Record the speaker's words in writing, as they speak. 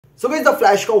So guys the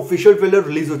flash का official trailer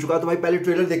release हो चुका है, तो भाई पहले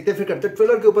ट्रेलर देखते हैं फिर करते हैं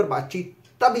ट्रेलर के ऊपर बातचीत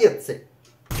तबीयत से।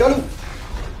 चलो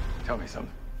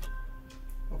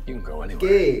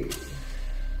ओके,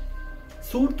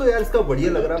 सूट तो यार इसका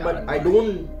बढ़िया लग रहा है but I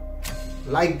don't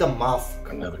like the mask.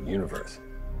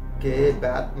 Okay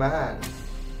Batman,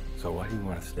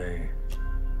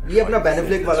 ये अपना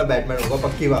बेनिफ्लिक वाला बैटमैन होगा,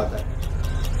 पक्की बात है।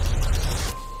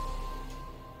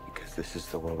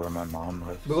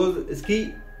 बिकॉज इसकी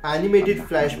एनिमेटेड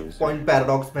फ्लैश पॉइंट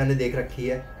पैराडॉक्स मैंने देख रखी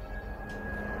है।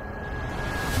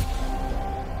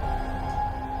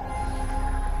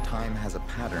 Time has a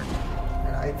pattern,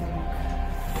 and I think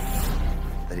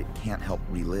that it can't help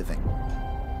reliving.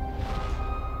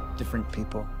 Different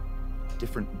people,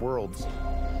 different worlds,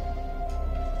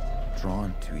 drawn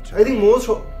to each other. I think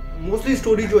mostly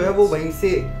story जो है वो वहीं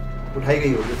से उठाई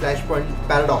गई होगी, फ्लैश पॉइंट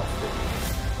पैराडॉक्स से।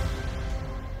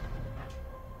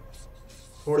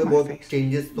 थोड़े बहुत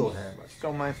चेंजेस तो हैं बस। So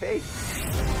my face.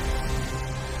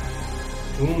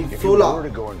 If you were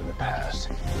to go into the past,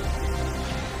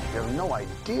 you have no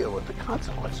idea what the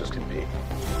consequences can be.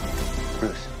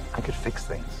 Bruce, I could fix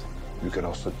things. You could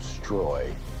also destroy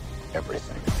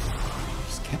everything.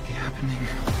 This can't be happening.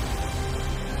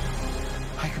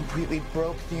 I completely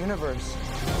broke the universe.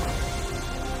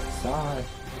 Sorry.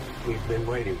 We've been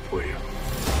waiting for you.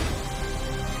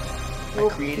 I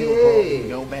created a world with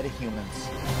no metahumans.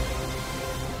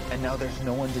 And now there's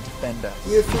no one to defend us.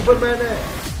 ये Superman है।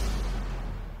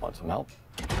 Want some help?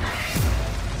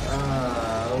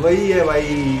 वही है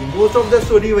भाई, most of the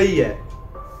story वही है।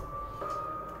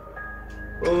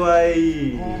 ओ भाई,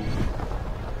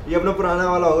 ये अपना पुराना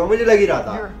वाला होगा, मुझे लग ही रहा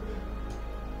था।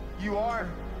 You are?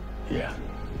 Yeah.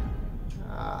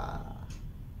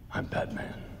 I'm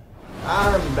Batman.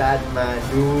 I'm Batman,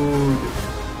 dude.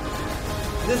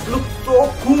 This looks so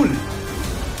cool.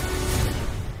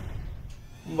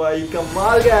 भाई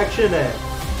कमाल का एक्शन है।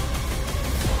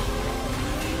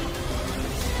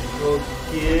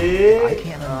 Okay, I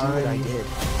can't undo what I did.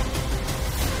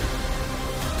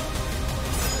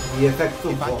 ये इफेक्ट तो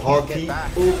बहुत ही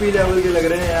ओपी लेवल के लग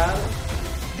रहे हैं यार।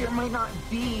 There might not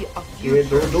be a ये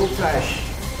future. दो flash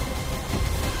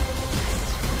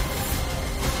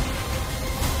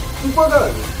super.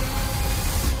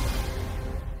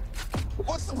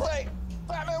 What's the play?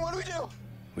 Batman, what do we do?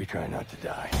 We try not to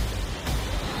die.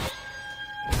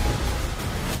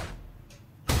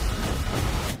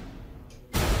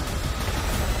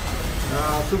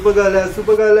 Super girl है,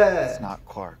 सुपर गर्ल है। It's not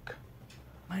Clark.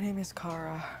 My name is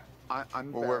Kara. I'm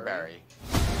well, we're Barry.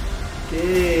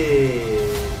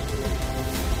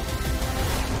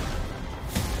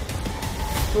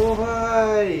 तो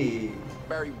भाई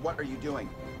Barry, what are you doing?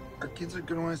 Our kids are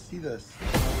gonna want to see this.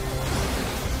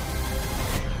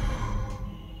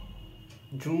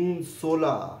 जून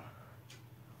 16।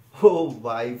 ओ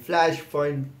भाई flash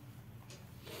point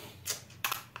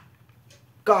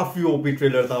काफी OP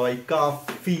trailer था भाई,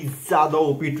 काफी ज्यादा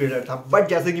ओपी ट्रेलर था। बट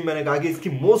जैसे कि मैंने कहा कि इसकी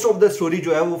मोस्ट ऑफ द स्टोरी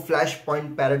जो है वो फ्लैश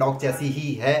पॉइंट पैराडॉक्स जैसी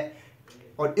ही है।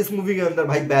 और इस मूवी के अंदर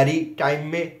भाई बैरी टाइम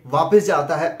में वापस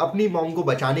जाता है अपनी मॉम को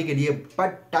बचाने के लिए, बट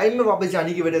टाइम में वापस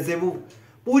जाने की वजह से वो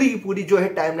पूरी की पूरी जो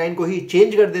है टाइमलाइन को ही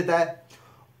चेंज कर देता है।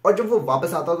 और जब वो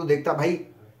वापस आता है तो देखता है भाई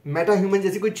मेटा ह्यूमन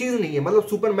जैसी कोई चीज नहीं है। मतलब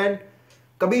सुपरमैन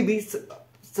कभी भी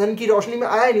सन की रोशनी में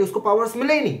आया नहीं, उसको पावर्स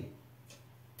मिले ही नहीं,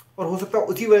 और हो सकता है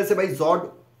उसी वजह से भाई जॉर्ड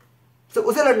से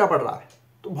उसे लड़ना पड़ रहा है।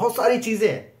 तो बहुत सारी चीजें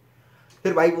हैं।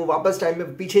 फिर भाई वो वापस टाइम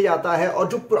में पीछे जाता है और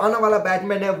जो पुराना वाला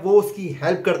बैटमैन है वो उसकी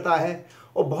हेल्प करता है,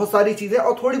 और बहुत सारी चीजें।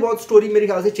 और थोड़ी बहुत स्टोरी मेरे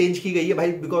ख्याल से चेंज की गई है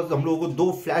भाई, बिकॉज हम लोगों को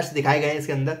 2 फ्लैश दिखाए गए हैं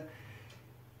इसके अंदर।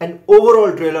 एंड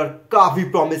ओवरऑल ट्रेलर काफी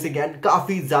प्रॉमिसिंग एंड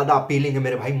काफी ज्यादा अपीलिंग है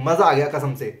मेरे भाई, मजा आ गया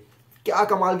कसम से। क्या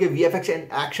कमाल के वीएफएक्स एंड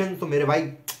एक्शन, तो मेरे भाई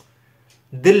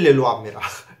दिल ले लो आप मेरा।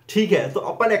 ठीक है, तो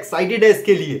अपन एक्साइटेड है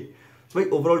इसके लिए। तो भाई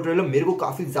ओवरऑल ट्रेलर मेरे को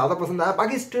काफी ज्यादा पसंद आया।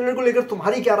 बाकी इस ट्रेलर को लेकर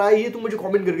तुम्हारी क्या राय है ये तुम मुझे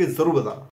कमेंट करके जरूर बताना।